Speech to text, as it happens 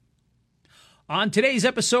On today's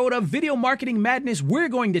episode of Video Marketing Madness, we're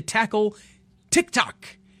going to tackle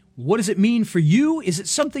TikTok. What does it mean for you? Is it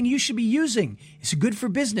something you should be using? Is it good for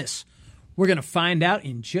business? We're going to find out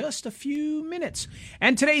in just a few minutes.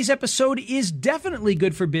 And today's episode is definitely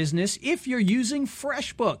good for business if you're using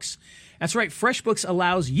FreshBooks. That's right, FreshBooks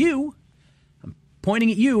allows you, I'm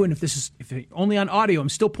pointing at you, and if you're only on audio, I'm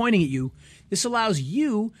still pointing at you. This allows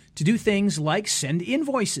you to do things like send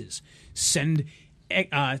invoices, send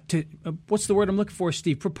what's the word I'm looking for,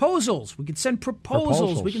 Steve? Proposals. We can send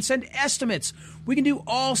proposals. We can send estimates. We can do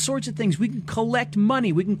all sorts of things. We can collect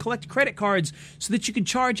money. We can collect credit cards so that you can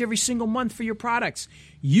charge every single month for your products.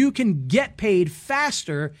 You can get paid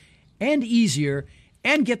faster and easier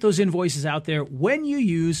and get those invoices out there when you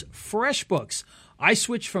use FreshBooks. I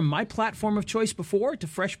switched from my platform of choice before to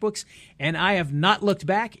FreshBooks, and I have not looked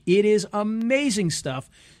back. It is amazing stuff.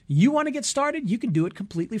 You want to get started? You can do it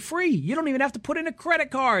completely free. You don't even have to put in a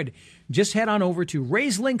credit card. Just head on over to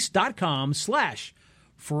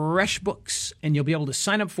raiselinks.com/FreshBooks, and you'll be able to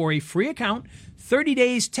sign up for a free account, 30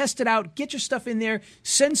 days, test it out, get your stuff in there,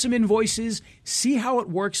 send some invoices, see how it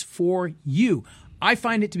works for you. I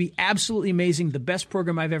find it to be absolutely amazing, the best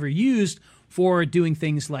program I've ever used for doing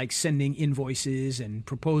things like sending invoices and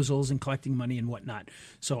proposals and collecting money and whatnot.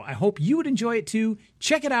 So I hope you would enjoy it too.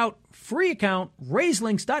 Check it out. Free account,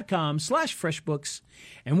 raiselinks.com/FreshBooks.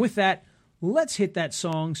 And with that, let's hit that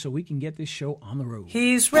song so we can get this show on the road.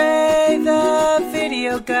 He's Ray the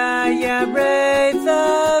video guy, yeah, Ray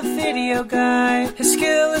the video guy. His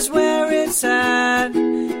skill is where it's at,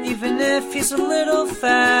 even if he's a little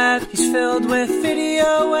fat. He's filled with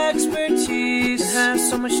video expertise and has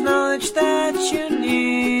so much knowledge that you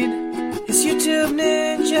need. His YouTube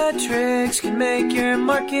ninja tricks can make your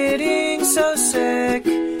marketing so sick.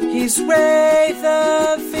 He's Ray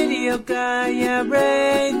the video guy, yeah,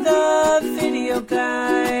 Ray the video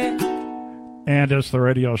guy. And it's the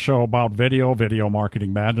radio show about video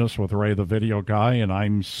marketing madness with Ray the video guy, and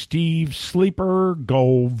I'm Steve Sleeper.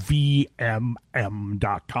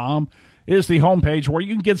 GoVMM.com is the homepage where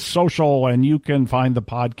you can get social and you can find the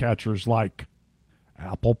podcatchers like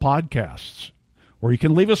Apple Podcasts, where you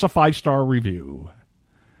can leave us a 5-star review.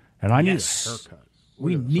 And I need a haircut.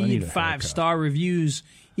 We need 5-star reviews,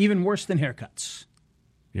 even worse than haircuts.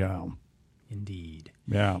 Yeah. Indeed.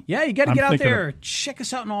 Yeah. Yeah, you got to get out there. Check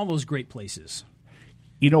us out in all those great places.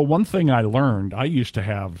 You know, one thing I learned, I used to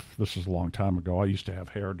have, this is a long time ago, I used to have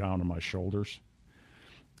hair down to my shoulders.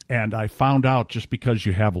 And I found out just because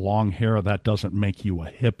you have long hair, that doesn't make you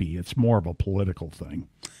a hippie. It's more of a political thing.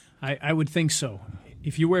 I would think so.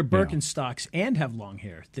 If you wear Birkenstocks and have long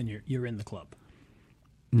hair, then you're in the club.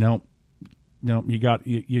 No, you got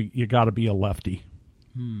to be a lefty.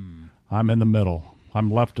 I'm in the middle. I'm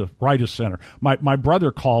left to right of center. My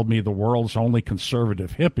brother called me the world's only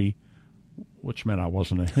conservative hippie, which meant I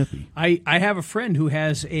wasn't a hippie. I have a friend who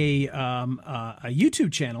has a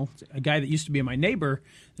YouTube channel, a guy that used to be my neighbor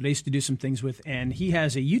that I used to do some things with, and he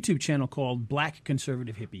has a YouTube channel called Black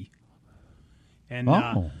Conservative Hippie. And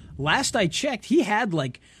last I checked, he had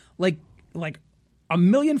like 1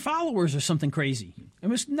 million followers or something crazy. It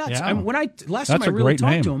was nuts. Yeah. Last time I really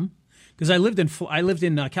talked to him, because I lived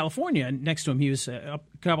in California, and next to him, he was a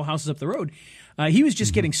couple houses up the road. He was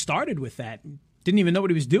just getting started with that, didn't even know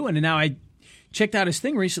what he was doing, and now I checked out his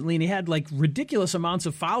thing recently, and he had like ridiculous amounts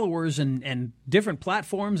of followers and different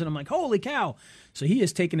platforms, and I'm like, holy cow! So he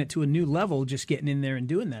has taken it to a new level, just getting in there and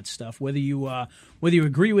doing that stuff. Whether you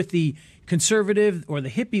agree with the conservative or the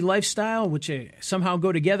hippie lifestyle, which somehow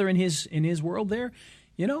go together in his world, there,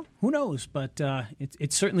 who knows? But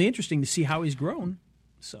it's certainly interesting to see how he's grown.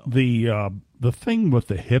 So the thing with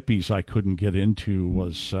the hippies I couldn't get into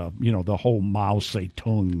was the whole Mao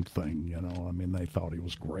Zedong thing. I mean, they thought he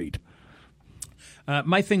was great.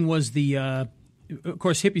 My thing was of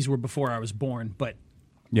course, hippies were before I was born, but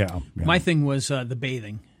my thing was the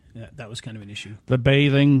bathing. That was kind of an issue. The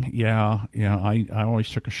bathing, yeah. I always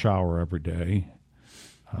took a shower every day.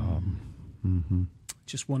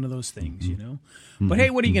 Just one of those things, But hey,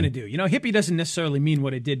 what are you going to do? Hippie doesn't necessarily mean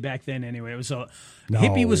what it did back then anyway.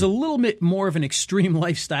 Hippie was a little bit more of an extreme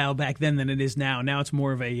lifestyle back then than it is now. Now it's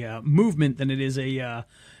more of a movement than it is a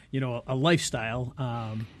lifestyle.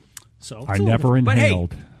 I never inhaled. But hey,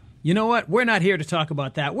 you know what? We're not here to talk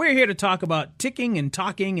about that. We're here to talk about ticking and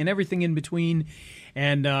talking and everything in between.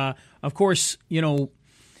 And, of course,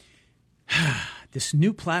 this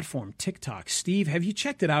new platform, TikTok. Steve, have you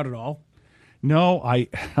checked it out at all? No, I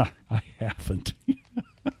haven't.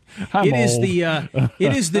 It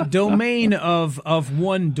is the domain of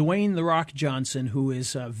one Dwayne "The Rock" Johnson, who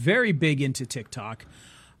is very big into TikTok,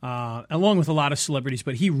 along with a lot of celebrities.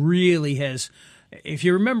 But he really has if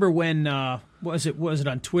you remember when was it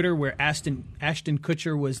on Twitter where Ashton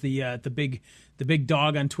Kutcher was the big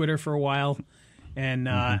dog on Twitter for a while, and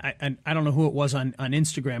I don't know who it was on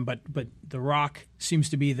Instagram, but The Rock seems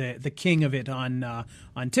to be the king of it on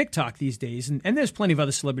TikTok these days, and there's plenty of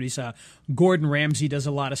other celebrities. Gordon Ramsay does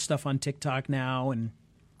a lot of stuff on TikTok now, and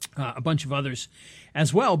a bunch of others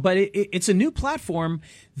as well. But it's a new platform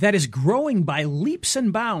that is growing by leaps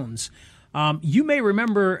and bounds. You may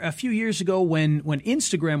remember a few years ago when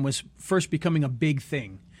Instagram was first becoming a big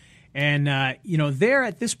thing. And, they're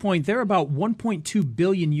at this point, they're about 1.2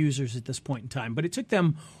 billion users at this point in time. But it took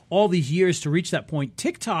them all these years to reach that point.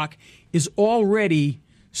 TikTok is already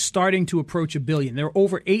starting to approach 1 billion. There are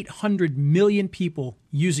over 800 million people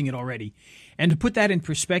using it already. And to put that in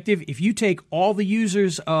perspective, if you take all the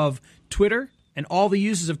users of Twitter and all the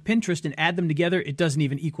users of Pinterest and add them together, it doesn't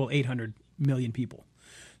even equal 800 million people.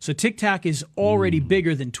 So TikTok is already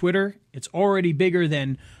bigger than Twitter. It's already bigger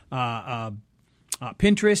than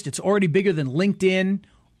Pinterest. It's already bigger than LinkedIn.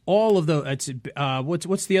 All of the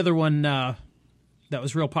what's the other one that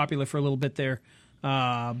was real popular for a little bit there?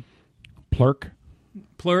 Plurk.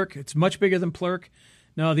 Plurk. It's much bigger than Plurk.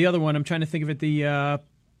 No, the other one. I'm trying to think of it. The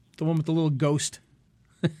one with the little ghost.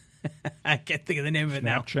 I can't think of the name of it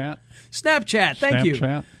now. Snapchat. Thank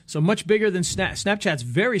you. So much bigger than Snapchat's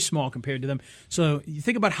very small compared to them. So you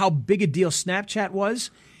think about how big a deal Snapchat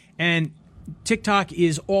was, and TikTok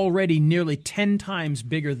is already nearly 10 times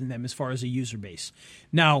bigger than them as far as a user base.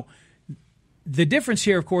 Now, the difference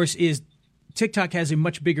here, of course, is TikTok has a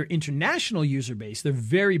much bigger international user base. They're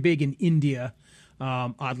very big in India.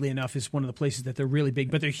 Oddly enough, is one of the places that they're really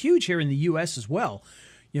big, but they're huge here in the U.S. as well.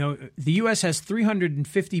 The U.S. has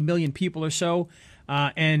 350 million people or so,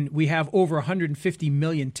 and we have over 150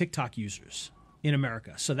 million TikTok users in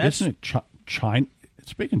America. So that's isn't it China?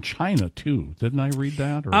 It's big in China too. Didn't I read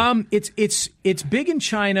that? Or? It's big in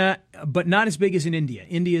China, but not as big as in India.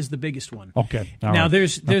 India is the biggest one. Okay. Now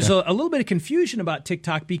there's a little bit of confusion about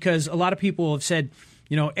TikTok because a lot of people have said,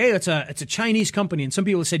 hey, it's a Chinese company, and some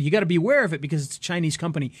people have said you got to be aware of it because it's a Chinese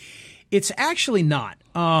company. It's actually not.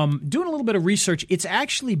 Doing a little bit of research, it's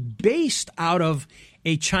actually based out of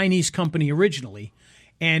a Chinese company originally,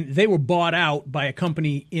 and they were bought out by a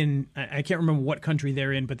company in, I can't remember what country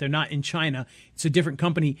they're in, but they're not in China. It's a different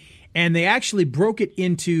company, and they actually broke it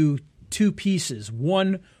into two pieces,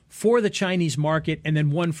 one for the Chinese market and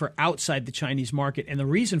then one for outside the Chinese market. And the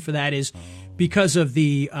reason for that is because of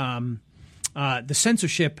the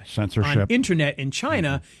censorship on internet in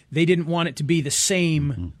China. They didn't want it to be the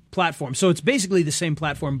same platform. So it's basically the same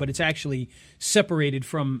platform, but it's actually separated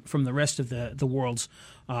from the rest of the world's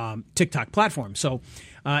TikTok platform. So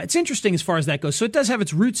it's interesting as far as that goes. So it does have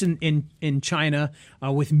its roots in China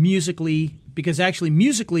with Musical.ly, because actually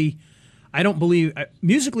Musical.ly, I don't believe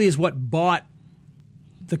Musical.ly is what bought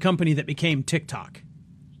the company that became TikTok,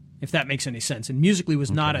 if that makes any sense. And Musical.ly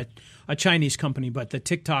was not a Chinese company, but the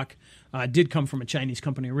TikTok did come from a Chinese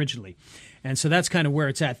company originally. And so that's kind of where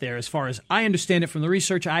it's at there as far as I understand it from the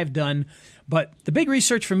research I've done. But the big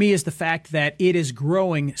research for me is the fact that it is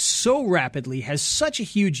growing so rapidly, has such a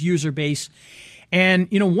huge user base. And,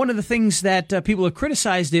 one of the things that people have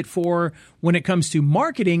criticized it for when it comes to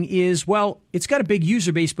marketing is, well, it's got a big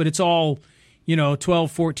user base, but it's all,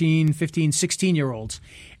 12, 14, 15, 16-year-olds.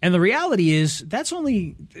 And the reality is that's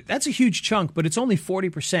a huge chunk, but it's only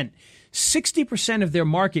 40%. 60% of their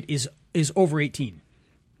market is over 18.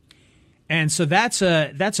 And so that's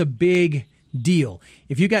a big deal.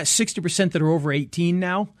 If you got 60% that are over 18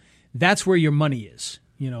 now, that's where your money is.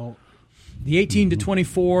 The 18 to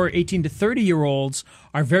 24, 18 to 30-year-olds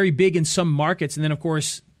are very big in some markets. And then, of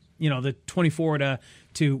course, the 24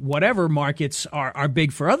 to whatever markets are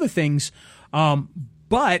big for other things.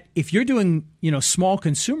 But if you're doing, small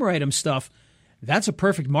consumer item stuff, that's a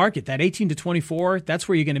perfect market. That 18 to 24, that's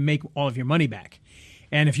where you're going to make all of your money back.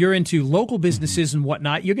 And if you're into local businesses and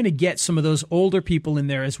whatnot, you're going to get some of those older people in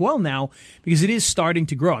there as well now, because it is starting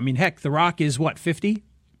to grow. I mean, heck, The Rock is, 50?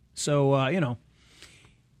 So,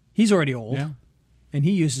 he's already old, and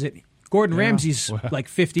he uses it. Gordon Ramsay's like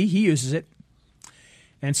 50. He uses it.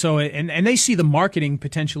 And so, and they see the marketing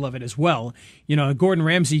potential of it as well. Gordon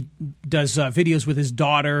Ramsay does videos with his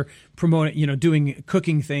daughter, promoting, doing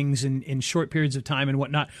cooking things in short periods of time and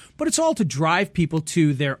whatnot. But it's all to drive people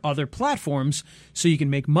to their other platforms so you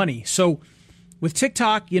can make money. So with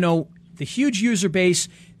TikTok, the huge user base,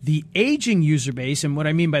 the aging user base, and what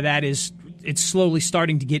I mean by that is it's slowly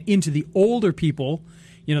starting to get into the older people,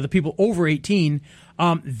 the people over 18.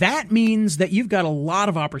 That means that you've got a lot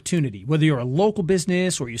of opportunity. Whether you're a local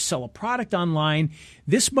business or you sell a product online,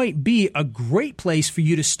 this might be a great place for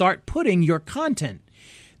you to start putting your content.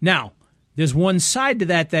 Now, there's one side to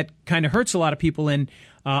that that kind of hurts a lot of people, and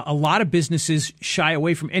a lot of businesses shy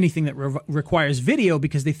away from anything that requires video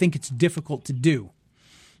because they think it's difficult to do.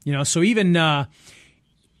 So even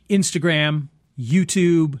Instagram,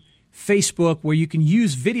 YouTube, Facebook, where you can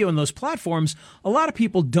use video in those platforms, a lot of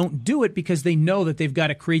people don't do it because they know that they've got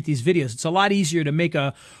to create these videos. It's a lot easier to make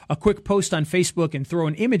a quick post on Facebook and throw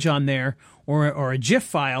an image on there or a GIF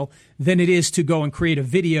file than it is to go and create a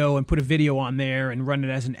video and put a video on there and run it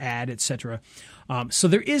as an ad, etc. So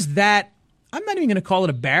there is that. I'm not even going to call it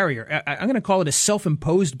a barrier. I'm going to call it a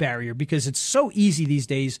self-imposed barrier because it's so easy these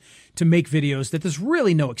days to make videos that there's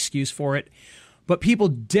really no excuse for it. But people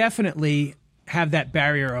definitely have that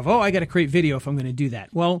barrier of, I got to create video if I'm going to do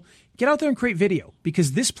that. Well, get out there and create video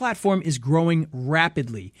because this platform is growing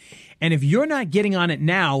rapidly. And if you're not getting on it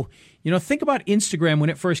now, think about Instagram when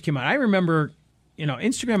it first came out. I remember,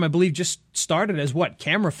 Instagram, I believe, just started as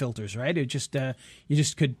camera filters, right? It just you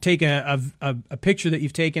just could take a picture that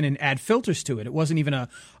you've taken and add filters to it. It wasn't even a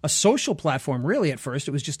social platform really at first.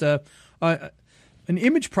 It was just an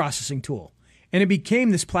image processing tool. And it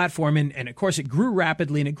became this platform, and of course it grew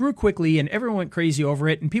rapidly and it grew quickly, and everyone went crazy over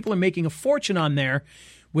it, and people are making a fortune on there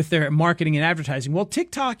with their marketing and advertising. Well,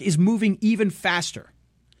 TikTok is moving even faster.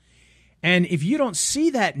 And if you don't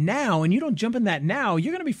see that now and you don't jump in that now,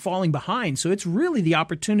 you're going to be falling behind. So it's really the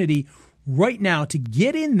opportunity right now to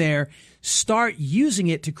get in there, start using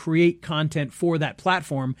it to create content for that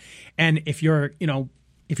platform. And if you're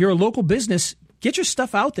a local business, get your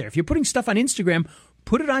stuff out there. If you're putting stuff on Instagram,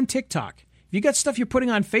 put it on TikTok. If you got stuff you're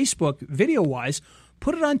putting on Facebook, video-wise,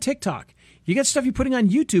 put it on TikTok. If you got stuff you're putting on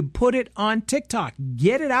YouTube, put it on TikTok.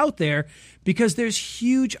 Get it out there because there's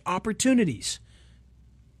huge opportunities.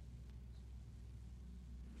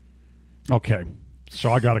 Okay,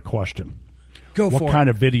 so I got a question. Go for it. What kind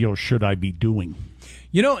of videos should I be doing?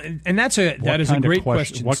 And that is a great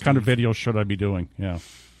question. What kind of videos should I be doing? Yeah.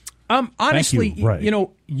 Honestly, Thank you, Ray.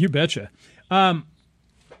 You betcha.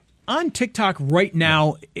 On TikTok right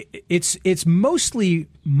now, it's mostly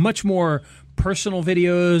much more personal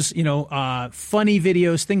videos, funny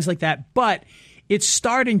videos, things like that. But it's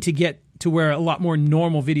starting to get to where a lot more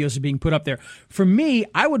normal videos are being put up there. For me,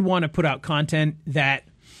 I would want to put out content that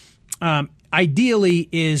ideally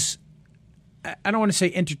is, I don't want to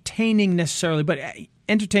say entertaining necessarily, but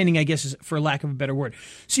entertaining, I guess, is for lack of a better word.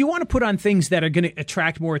 So you want to put on things that are going to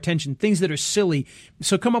attract more attention, things that are silly.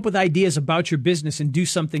 So come up with ideas about your business and do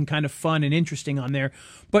something kind of fun and interesting on there.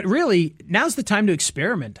 But really, now's the time to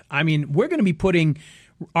experiment. I mean, we're going to be putting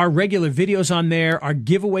our regular videos on there. Our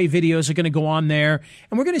giveaway videos are going to go on there.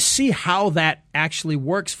 And we're going to see how that actually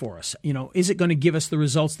works for us. Is it going to give us the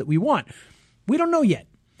results that we want? We don't know yet.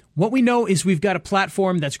 What we know is we've got a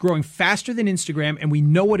platform that's growing faster than Instagram, and we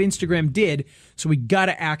know what Instagram did, so we got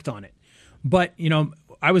to act on it. But,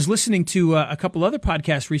 I was listening to a couple other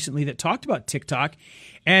podcasts recently that talked about TikTok,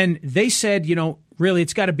 and they said, really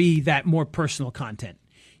it's got to be that more personal content,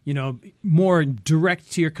 more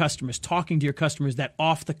direct to your customers, talking to your customers, that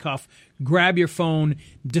off the cuff, grab your phone,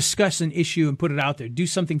 discuss an issue and put it out there. Do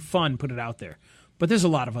something fun, put it out there. But there's a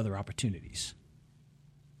lot of other opportunities.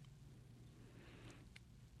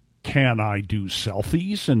 Can I do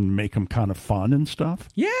selfies and make them kind of fun and stuff?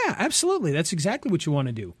 Yeah, absolutely. That's exactly what you want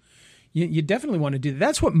to do. You definitely want to do that.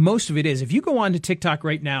 That's what most of it is. If you go on to TikTok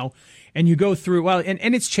right now and you go through,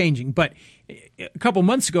 and it's changing, but a couple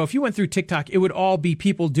months ago, if you went through TikTok, it would all be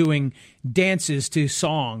people doing dances to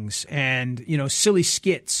songs and, silly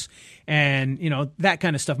skits and, that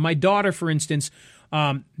kind of stuff. My daughter, for instance,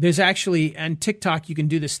 there's actually, on TikTok, you can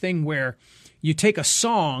do this thing where you take a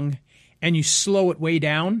song and you slow it way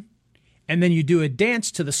down, and then you do a dance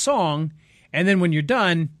to the song, and then when you're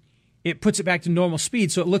done, it puts it back to normal speed,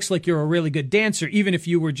 so it looks like you're a really good dancer, even if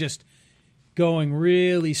you were just going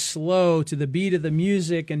really slow to the beat of the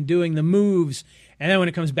music and doing the moves, and then when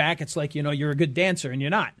it comes back, it's like, you're a good dancer, and you're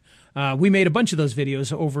not. We made a bunch of those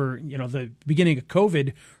videos over, the beginning of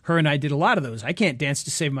COVID. Her and I did a lot of those. I can't dance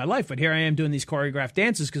to save my life, but here I am doing these choreographed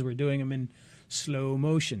dances because we're doing them in slow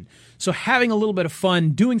motion. So having a little bit of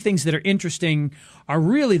fun, doing things that are interesting are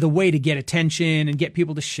really the way to get attention and get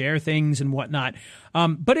people to share things and whatnot.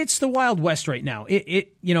 But it's the Wild West right now.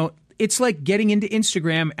 It's like getting into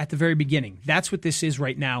Instagram at the very beginning. That's what this is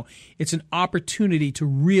right now. It's an opportunity to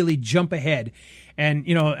really jump ahead. And,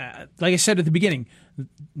 like I said at the beginning,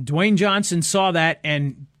 Dwayne Johnson saw that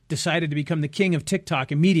and decided to become the king of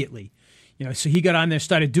TikTok immediately. So he got on there,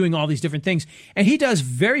 started doing all these different things. And he does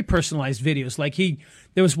very personalized videos. Like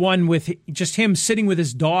there was one with just him sitting with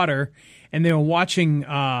his daughter, and they were watching,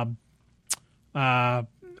 what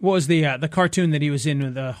was the cartoon that he was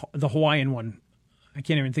in, the Hawaiian one? I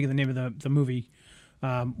can't even think of the name of the movie.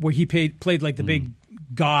 where he played like the big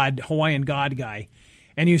god, Hawaiian god guy.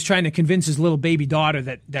 And he was trying to convince his little baby daughter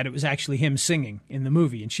that it was actually him singing in the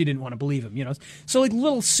movie, and she didn't want to believe him, you know. So like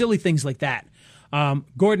little silly things like that.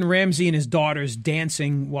 Gordon Ramsay and his daughters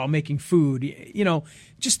dancing while making food, you know,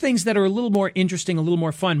 just things that are a little more interesting, a little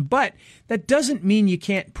more fun. But that doesn't mean you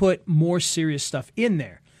can't put more serious stuff in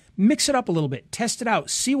there. Mix it up a little bit, test it out,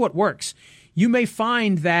 see what works. You may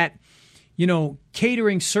find that, you know,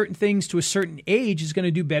 catering certain things to a certain age is going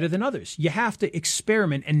to do better than others. You have to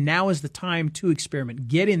experiment, and now is the time to experiment.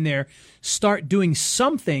 Get in there, start doing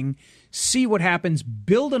something, see what happens,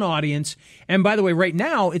 build an audience. And by the way, right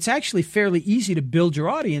now, it's actually fairly easy to build your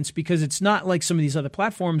audience because it's not like some of these other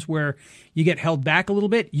platforms where you get held back a little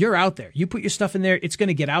bit. You're out there. You put your stuff in there, it's going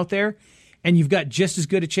to get out there, and you've got just as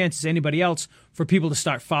good a chance as anybody else for people to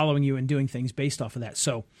start following you and doing things based off of that.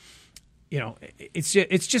 So, you know, it's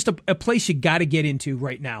just a place you got to get into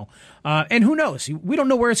right now. And who knows? We don't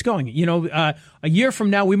know where it's going. You know, a year from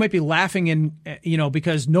now, we might be laughing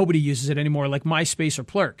because nobody uses it anymore, like MySpace or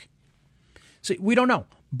Plurk. So we don't know.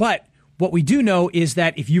 But what we do know is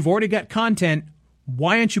that if you've already got content,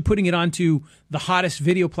 why aren't you putting it onto the hottest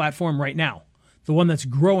video platform right now, the one that's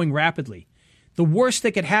growing rapidly? The worst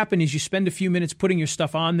that could happen is you spend a few minutes putting your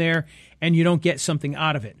stuff on there and you don't get something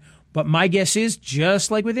out of it. But my guess is,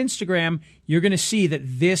 just like with Instagram, you're going to see that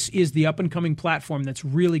this is the up-and-coming platform that's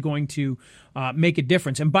really going to make a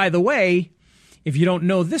difference. And by the way, if you don't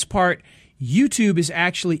know this part, YouTube is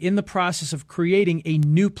actually in the process of creating a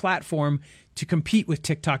new platform to compete with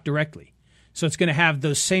TikTok directly. So it's going to have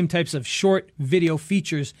those same types of short video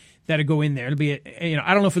features that go in there. It'll be,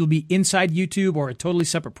 I don't know if it'll be inside YouTube or a totally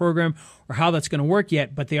separate program or how that's going to work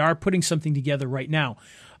yet, but they are putting something together right now.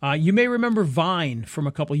 You may remember Vine from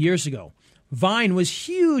a couple years ago. Vine was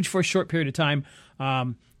huge for a short period of time.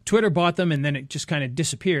 Twitter bought them, and then it just kind of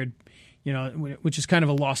disappeared, you know, which is kind of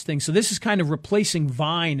a lost thing. So this is kind of replacing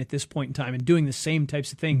Vine at this point in time and doing the same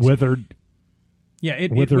types of things. Withered. Yeah,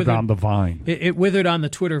 it withered on the vine. It withered on the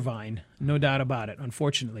Twitter vine, no doubt about it,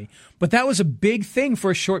 unfortunately. But that was a big thing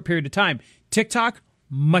for a short period of time. TikTok,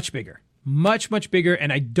 much bigger, much, much bigger,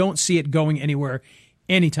 and I don't see it going anywhere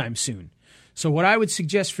anytime soon. So what I would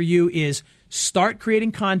suggest for you is start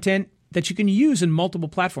creating content that you can use in multiple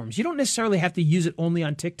platforms. You don't necessarily have to use it only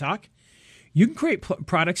on TikTok. You can create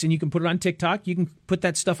products and you can put it on TikTok. You can put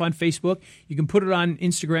that stuff on Facebook. You can put it on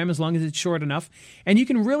Instagram as long as it's short enough. And you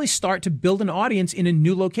can really start to build an audience in a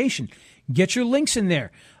new location. Get your links in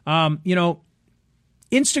there. Instagram,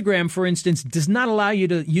 for instance, does not allow you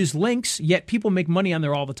to use links, yet people make money on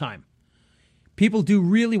there all the time. People do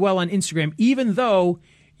really well on Instagram, even though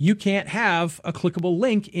you can't have a clickable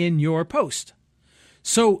link in your post.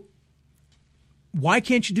 So why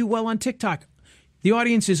can't you do well on TikTok? The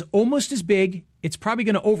audience is almost as big. It's probably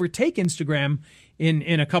going to overtake Instagram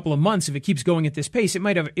in a couple of months if it keeps going at this pace. It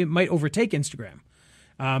might overtake Instagram,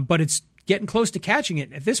 but it's getting close to catching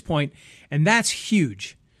it at this point, and that's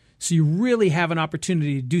huge. So you really have an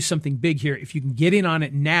opportunity to do something big here if you can get in on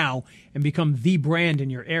it now and become the brand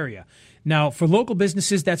in your area. Now, for local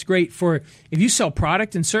businesses, that's great. If you sell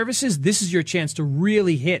product and services, this is your chance to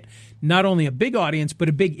really hit not only a big audience, but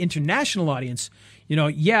a big international audience.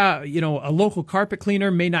 A local carpet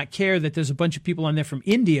cleaner may not care that there's a bunch of people on there from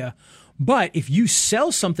India, but if you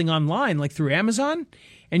sell something online, like through Amazon,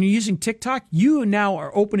 and you're using TikTok, you now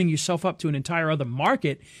are opening yourself up to an entire other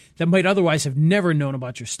market that might otherwise have never known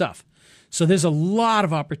about your stuff. So there's a lot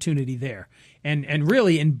of opportunity there. And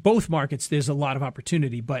really, in both markets, there's a lot of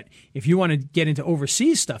opportunity. But if you want to get into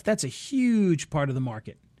overseas stuff, that's a huge part of the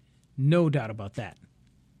market. No doubt about that.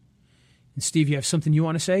 And Steve, you have something you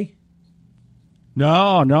want to say? No,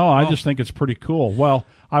 I just think it's pretty cool. Well,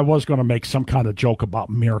 I was going to make some kind of joke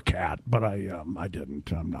about Meerkat, but I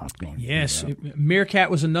didn't. I'm not going to. Yes,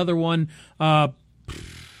 Meerkat was another one. That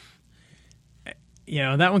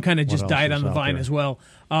one kind of just died on the vine as well.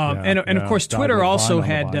 And of course, Twitter also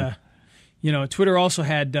had,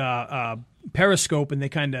 Periscope, and they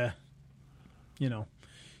kind of,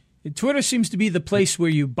 Twitter seems to be the place where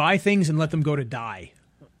you buy things and let them go to die.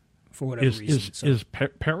 For whatever reason. Is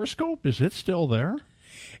Periscope, is it still there?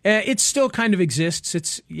 It still kind of exists.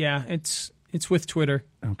 It's with Twitter.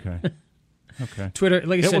 Okay. Twitter,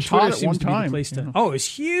 like I said, Twitter seems to be the place to. Yeah. Oh, it's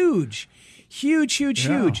huge.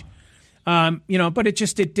 Huge. But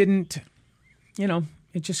it didn't.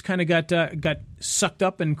 It just kind of got sucked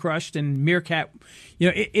up and crushed. And Meerkat,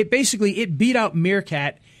 it beat out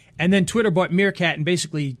Meerkat, and then Twitter bought Meerkat and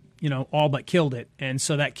basically, all but killed it. And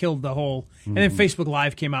so that killed the whole. And then Facebook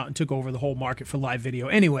Live came out and took over the whole market for live video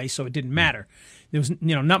anyway, so it didn't matter. There was,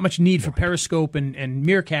 not much need for Periscope and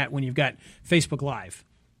Meerkat when you've got Facebook Live.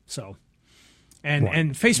 So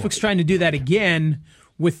And Facebook's trying to do that again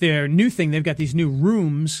with their new thing. They've got these new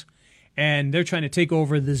rooms, and they're trying to take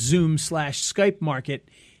over the Zoom/Skype market.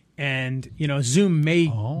 And, Zoom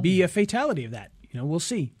may be a fatality of that. We'll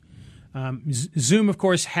see. Zoom, of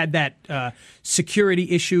course, had that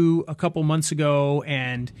security issue a couple months ago,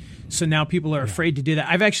 and so now people are afraid to do that.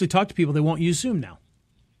 I've actually talked to people that won't use Zoom now.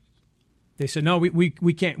 They said, no, we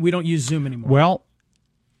can't. We don't use Zoom anymore. Well,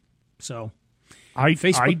 so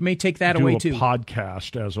Facebook may take that away too.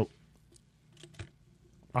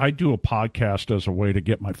 I do a podcast as a way to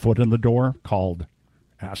get my foot in the door called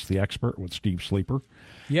Ask the Expert with Steve Sleeper.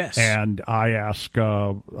 Yes. And I ask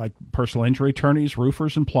personal injury attorneys,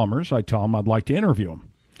 roofers, and plumbers. I tell them I'd like to interview them.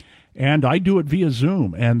 And I do it via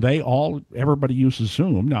Zoom. And everybody uses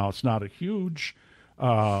Zoom. Now, it's not a huge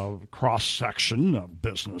cross-section of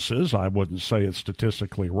businesses. I wouldn't say it's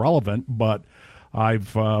statistically relevant, but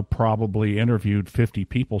I've probably interviewed 50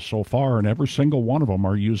 people so far, and every single one of them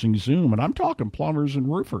are using Zoom. And I'm talking plumbers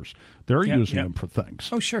and roofers. They're using them for things.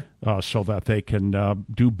 Oh, sure. So that they can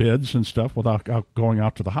do bids and stuff without going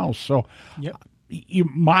out to the house. So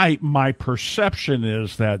my perception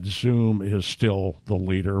is that Zoom is still the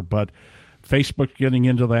leader, but Facebook getting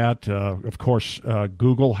into that. Of course,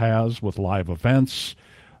 Google has with live events.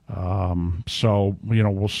 So,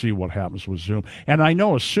 we'll see what happens with Zoom. And I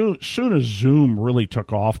know as soon as Zoom really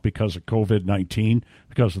took off because of COVID-19,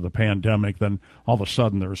 because of the pandemic, then all of a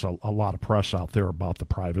sudden there's a lot of press out there about the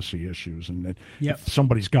privacy issues. And if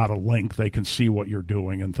somebody's got a link, they can see what you're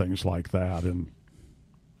doing and things like that. And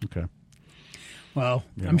okay. Well,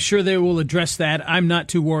 I'm sure they will address that. I'm not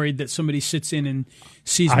too worried that somebody sits in and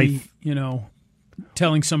sees me,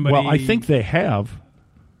 telling somebody. Well, I think they have.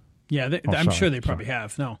 Yeah, I'm sure they probably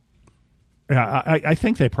have. No. Yeah, I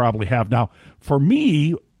think they probably have. Now, for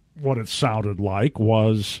me, what it sounded like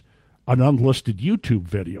was an unlisted YouTube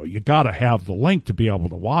video. You got to have the link to be able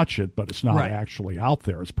to watch it, but it's not actually out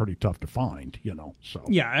there. It's pretty tough to find, So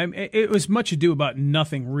yeah, it was much ado about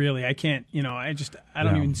nothing, really. I can't, I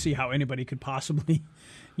don't even see how anybody could possibly,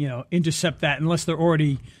 intercept that unless they're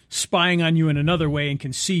already spying on you in another way and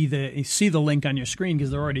can see the link on your screen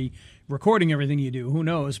because they're already recording everything you do. Who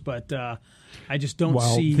knows? But I just don't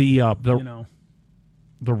see. The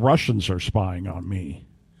Russians are spying on me.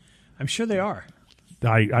 I'm sure they are.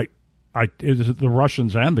 It is the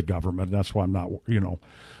Russians and the government. That's why I'm not.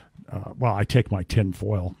 Well, I take my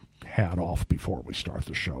tinfoil hat off before we start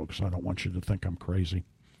the show because I don't want you to think I'm crazy.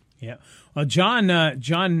 Yeah. Well,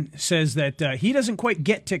 John says that he doesn't quite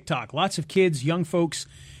get TikTok. Lots of kids, young folks.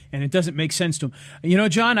 And it doesn't make sense to him.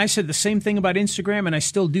 John, I said the same thing about Instagram, and I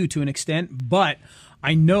still do to an extent, but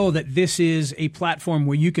I know that this is a platform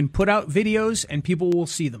where you can put out videos and people will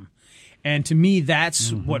see them. And to me,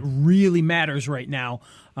 that's what really matters right now,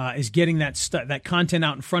 is getting that content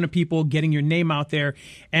out in front of people, getting your name out there.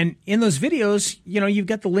 And in those videos, you've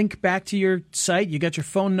got the link back to your site, you got your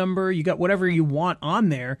phone number, you got whatever you want on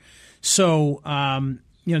there. So,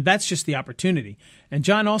 that's just the opportunity. And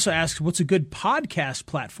John also asks, what's a good podcast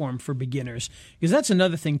platform for beginners? Because that's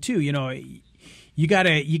another thing too. You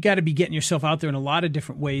gotta be getting yourself out there in a lot of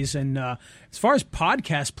different ways. And as far as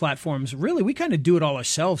podcast platforms, really, we kind of do it all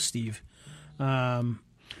ourselves, Steve. Well,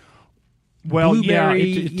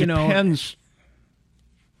 Blueberry, it depends.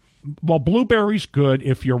 Well, Blueberry's good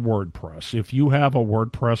if you're WordPress. If you have a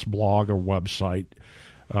WordPress blog or website,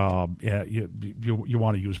 you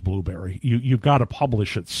want to use Blueberry. You've got to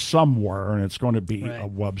publish it somewhere, and it's going to be a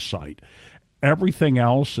website. Everything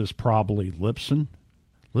else is probably Libsyn.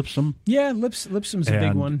 Yeah, Libsym's a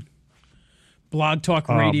big one. Blog Talk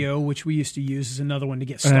Radio, which we used to use, is another one to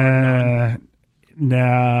get started on.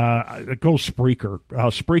 Nah, go Spreaker.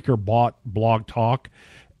 Spreaker bought Blog Talk,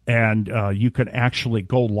 and you can actually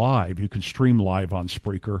go live. You can stream live on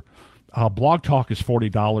Spreaker. Blog Talk is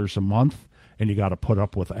 $40 a month. And you got to put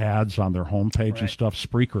up with ads on their homepage and stuff.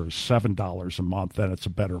 Spreaker is $7 a month, and it's a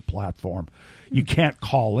better platform. You can't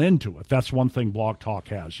call into it. That's one thing Blog Talk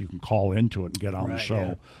has. You can call into it and get on the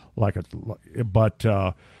show. Yeah. But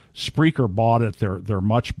Spreaker bought it. They're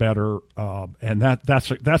much better, and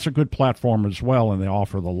that's a good platform as well. And they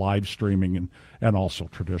offer the live streaming and also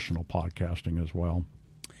traditional podcasting as well.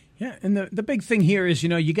 Yeah, and the big thing here is,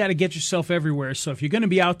 you got to get yourself everywhere. So if you're going to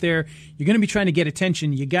be out there, you're going to be trying to get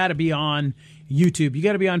attention, you got to be on YouTube, you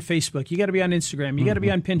got to be on Facebook, you got to be on Instagram, you got to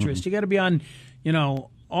be on Pinterest, you got to be on,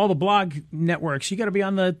 all the blog networks, you got to be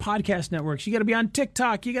on the podcast networks, you got to be on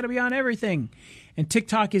TikTok, you got to be on everything. And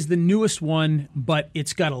TikTok is the newest one, but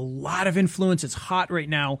it's got a lot of influence. It's hot right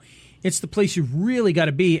now. It's the place you really got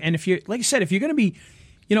to be. And if you're, like I said, if you're going to be,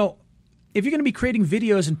 if you're going to be creating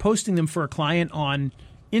videos and posting them for a client on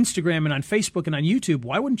Instagram and on Facebook and on YouTube,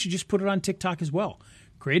 why wouldn't you just put it on TikTok as well?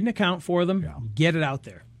 Create an account for them, get it out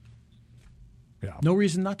there. Yeah. No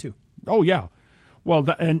reason not to. Oh, yeah. Well,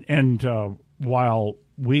 while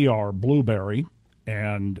we are Blueberry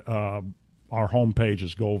and our homepage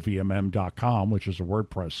is govmm.com, which is a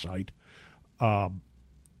WordPress site,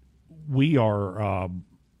 we are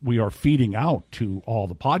feeding out to all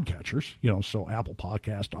the podcatchers, so Apple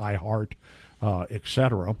Podcast, iHeart,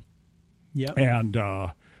 etc. Yeah. And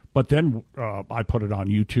but then I put it on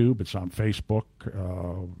YouTube. It's on Facebook.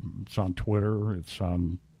 It's on Twitter. It's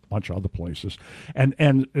on a bunch of other places.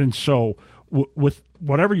 And so with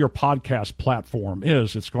whatever your podcast platform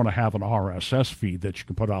is, it's going to have an RSS feed that you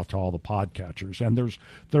can put out to all the podcatchers. And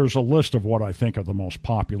there's a list of what I think are the most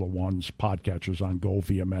popular ones, podcatchers on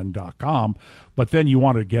govmn.com. But then you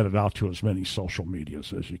want to get it out to as many social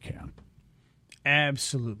medias as you can.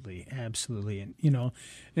 Absolutely. And,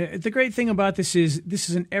 the great thing about this is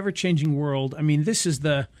an ever-changing world. I mean, this is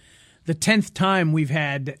the 10th time we've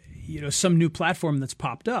had, some new platform that's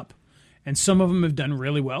popped up. And some of them have done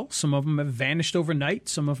really well. Some of them have vanished overnight.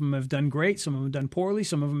 Some of them have done great. Some of them have done poorly.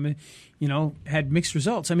 Some of them, had mixed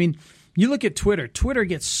results. I mean, you look at Twitter. Twitter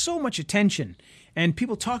gets so much attention. And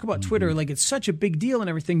people talk about Twitter like it's such a big deal and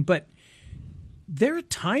everything. But they're a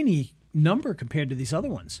tiny number compared to these other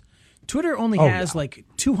ones. Twitter only has like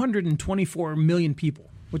 224 million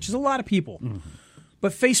people, which is a lot of people. Mm-hmm.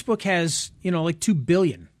 But Facebook has, like 2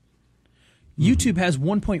 billion. YouTube has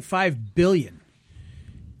 1.5 billion.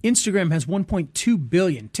 Instagram has 1.2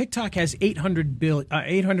 billion. TikTok has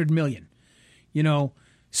 800 million.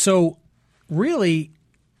 So really,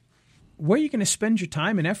 where are you going to spend your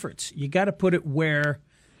time and efforts? You got to put it where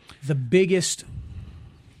the biggest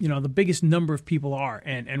number of people are.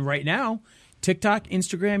 And right now, TikTok,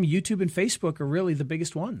 Instagram, YouTube, and Facebook are really the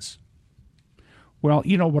biggest ones. Well,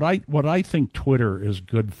 what I think Twitter is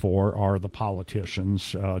good for are the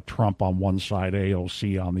politicians, Trump on one side,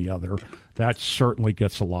 AOC on the other. That certainly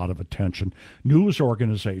gets a lot of attention. News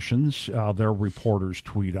organizations, their reporters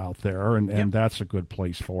tweet out there, and that's a good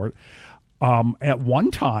place for it. At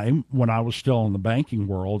one time, when I was still in the banking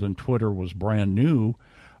world and Twitter was brand new,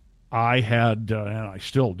 I had, and I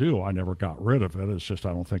still do, I never got rid of it. It's just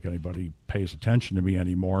I don't think anybody pays attention to me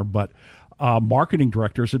anymore. But marketing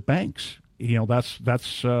directors at banks.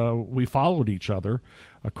 That's we followed each other.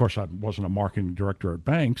 Of course, I wasn't a marketing director at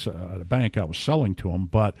banks. At a bank, I was selling to them,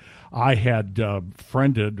 but I had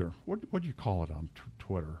friended, or what do you call it on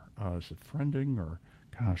Twitter? Is it friending or,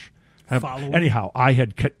 gosh? Following. Anyhow, I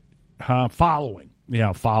had following,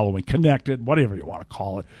 connected, whatever you want to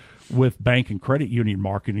call it, with bank and credit union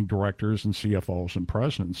marketing directors and CFOs and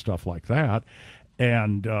presidents and stuff like that,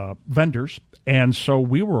 and vendors. And so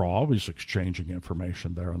we were always exchanging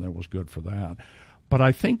information there, and that was good for that. But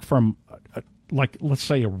I think from, let's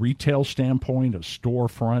say a retail standpoint, a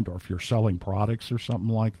storefront, or if you're selling products or something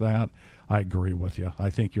like that, I agree with you.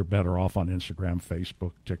 I think you're better off on Instagram,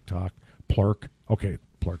 Facebook, TikTok, Plurk. Okay,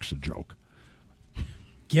 Plurk's a joke.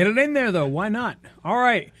 Get it in there, though. Why not? All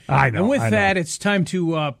right. I know. And with that, it's time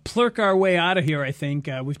to plurk our way out of here, I think.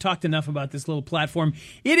 We've talked enough about this little platform.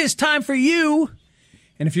 It is time for you.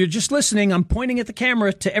 And if you're just listening, I'm pointing at the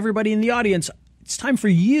camera to everybody in the audience. It's time for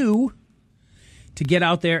you to get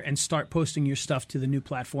out there and start posting your stuff to the new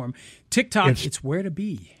platform. TikTok, it's where to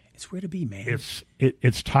be. It's where to be, man.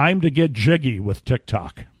 It's time to get jiggy with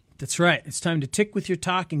TikTok. That's right. It's time to tick with your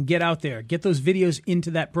talk and get out there. Get those videos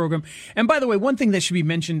into that program. And by the way, one thing that should be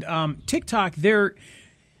mentioned, TikTok, there's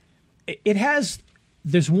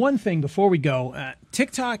one thing before we go.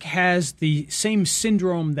 TikTok has the same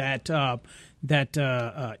syndrome that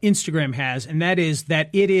Instagram has, and that is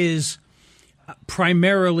that it is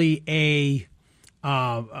primarily a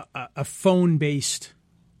phone-based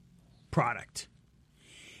product.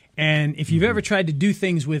 And if you've ever tried to do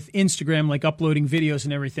things with Instagram, like uploading videos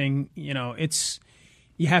and everything, you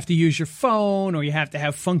have to use your phone, or you have to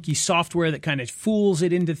have funky software that kind of fools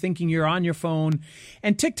it into thinking you're on your phone.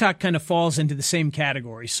 And TikTok kind of falls into the same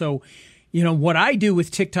category. So, what I do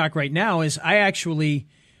with TikTok right now is I actually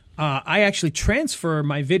transfer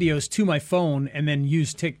my videos to my phone and then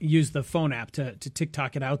use the phone app to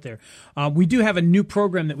TikTok it out there. We do have a new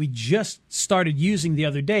program that we just started using the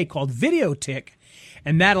other day called Video Tick,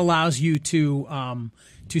 and that allows you to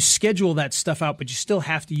schedule that stuff out, but you still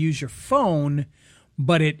have to use your phone.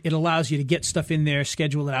 But it allows you to get stuff in there,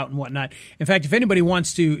 schedule it out, and whatnot. In fact, if anybody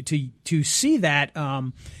wants to see that,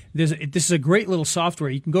 this is a great little software.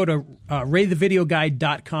 You can go to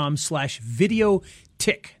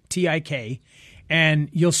raythevideoguide.com/videotick, TIK, and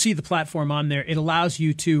you'll see the platform on there. It allows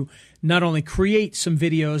you to not only create some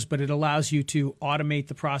videos, but it allows you to automate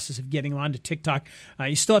the process of getting onto TikTok.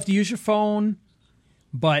 You still have to use your phone,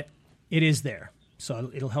 but it is there.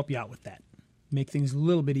 So it'll help you out with that. Make things a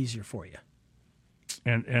little bit easier for you.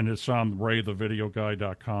 And it's on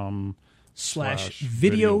raythevideoguy.com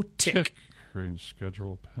 /video tick.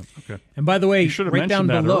 Schedule. Okay. And by the way, you should have right down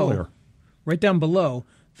mentioned that below, earlier. right down below,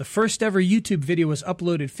 the first ever YouTube video was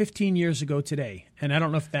uploaded 15 years ago today. And I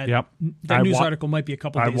don't know if that news article might be a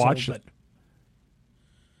couple days watched old. It.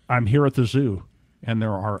 I'm here at the zoo, and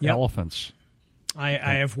there are elephants. I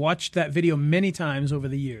have watched that video many times over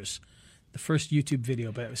the years, the first YouTube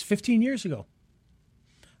video, but it was 15 years ago.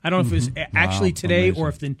 I don't know if it was actually today amazing.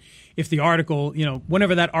 or if the article,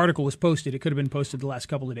 whenever that article was posted, it could have been posted the last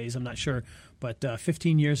couple of days. I'm not sure. But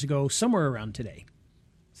 15 years ago, somewhere around today.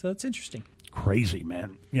 So that's interesting. Crazy,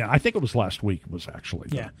 man. Yeah, I think it was last week was actually.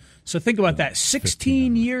 Yeah. So think about that.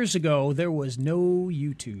 16 years ago, there was no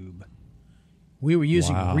YouTube. We were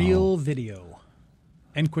using real video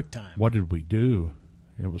and QuickTime. What did we do?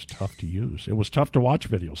 It was tough to use. It was tough to watch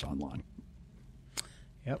videos online.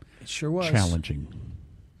 Yep, it sure was. Challenging.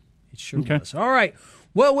 It sure was. All right.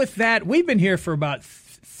 Well, with that, we've been here for about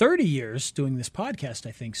 30 years doing this podcast,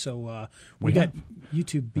 I think. So we got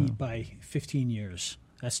YouTube beat by 15 years.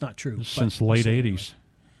 That's not true. Since the late 80s.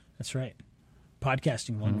 That's right.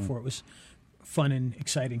 Podcasting long before it was fun and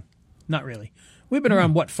exciting. Not really. We've been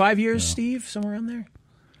around, 5 years, Steve? Somewhere around there?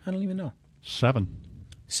 I don't even know. 7.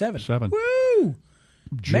 7. oh Woo!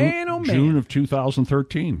 Man. June of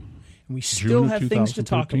 2013. And we still have things to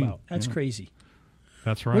talk about. That's crazy.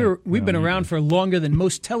 That's right. We've been around for longer than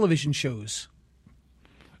most television shows.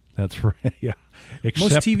 That's right. Yeah.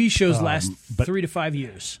 Most TV shows last 3 to 5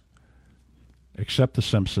 years. Except The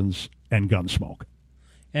Simpsons and Gunsmoke.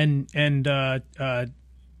 And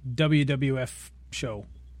WWF show.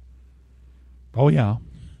 Oh yeah.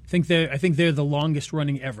 I think they're the longest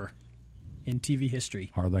running ever in TV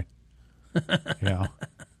history. Are they? Yeah.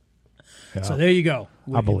 So there you go.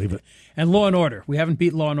 I believe it. And Law and Order. We haven't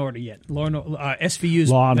beat Law and Order yet. SVU's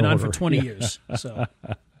been on for 20 years. So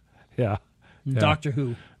yeah. Doctor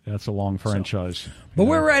Who. That's a long franchise. But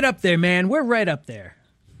we're right up there, man. We're right up there.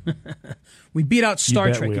 We beat out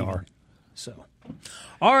Star Trek. We even. are. So,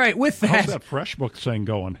 all right. With that, how's that FreshBooks thing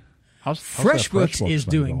going? How's FreshBooks is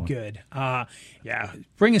doing good.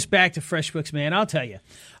 Bring us back to FreshBooks, man. I'll tell you.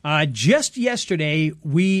 Just yesterday,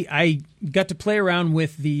 I got to play around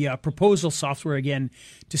with the proposal software again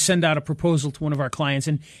to send out a proposal to one of our clients,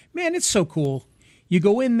 and man, it's so cool. You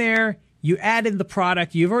go in there, you add in the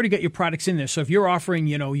product. You've already got your products in there. So if you're offering,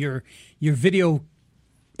 your video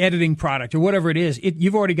editing product or whatever it is,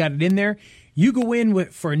 you've already got it in there. You go in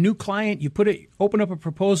for a new client, you open up a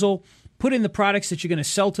proposal, put in the products that you're going to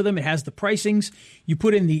sell to them. It has the pricings. You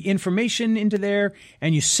put in the information into there,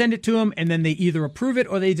 and you send it to them, and then they either approve it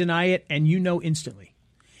or they deny it, and you know instantly.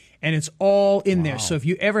 And it's all in there. So if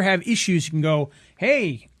you ever have issues, you can go,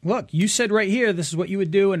 hey, look, you said right here this is what you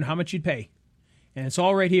would do and how much you'd pay. And it's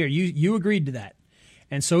all right here. You agreed to that.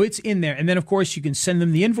 And so it's in there. And then, of course, you can send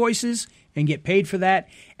them the invoices and get paid for that.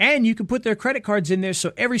 And you can put their credit cards in there,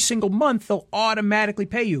 so every single month they'll automatically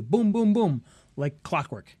pay you. Boom, boom, boom, like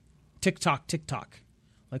clockwork. Tick-tock, tick-tock,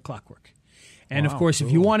 like clockwork. And, of course,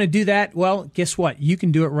 if you want to do that, well, guess what? You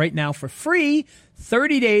can do it right now for free,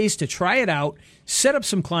 30 days to try it out, set up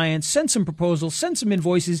some clients, send some proposals, send some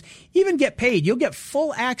invoices, even get paid. You'll get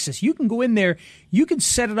full access. You can go in there, you can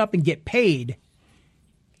set it up and get paid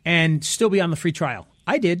and still be on the free trial.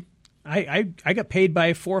 I did. I got paid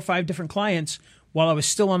by 4 or 5 different clients while I was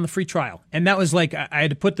still on the free trial. And that was like I had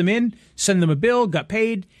to put them in, send them a bill, got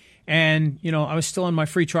paid, and, I was still on my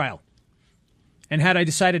free trial. And had I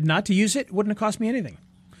decided not to use it, it wouldn't have cost me anything.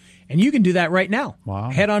 And you can do that right now. Wow.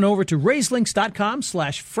 Head on over to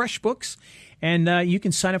raiselinks.com/freshbooks, and you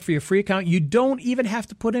can sign up for your free account. You don't even have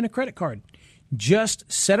to put in a credit card.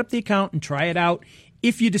 Just set up the account and try it out.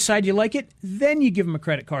 If you decide you like it, then you give them a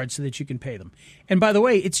credit card so that you can pay them. And by the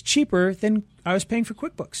way, it's cheaper than I was paying for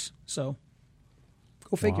QuickBooks. So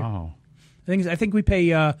go figure. Wow. I think we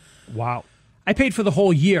pay... wow. I paid for the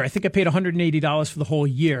whole year. I think I paid $180 for the whole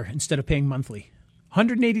year instead of paying monthly.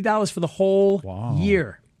 $180 for the whole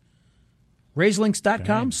year.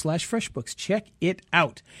 Raiselinks.com/freshbooks. Check it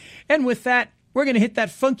out. And with that, we're going to hit that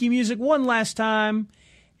funky music one last time.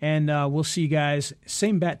 And we'll see you guys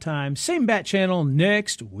same bat time, same bat channel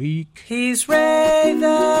next week. He's Ray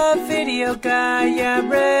the Video Guy, yeah,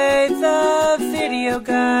 Ray the Video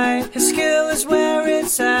Guy. His skill is where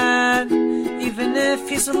it's at, even if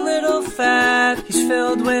he's a little fat. He's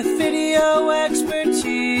filled with video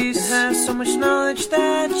expertise and has so much knowledge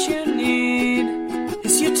that you need.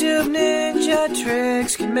 got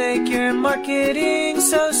tricks, can make your marketing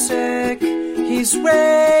so sick. He's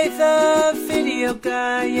Ray the Video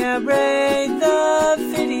Guy, yeah, Ray the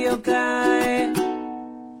Video Guy.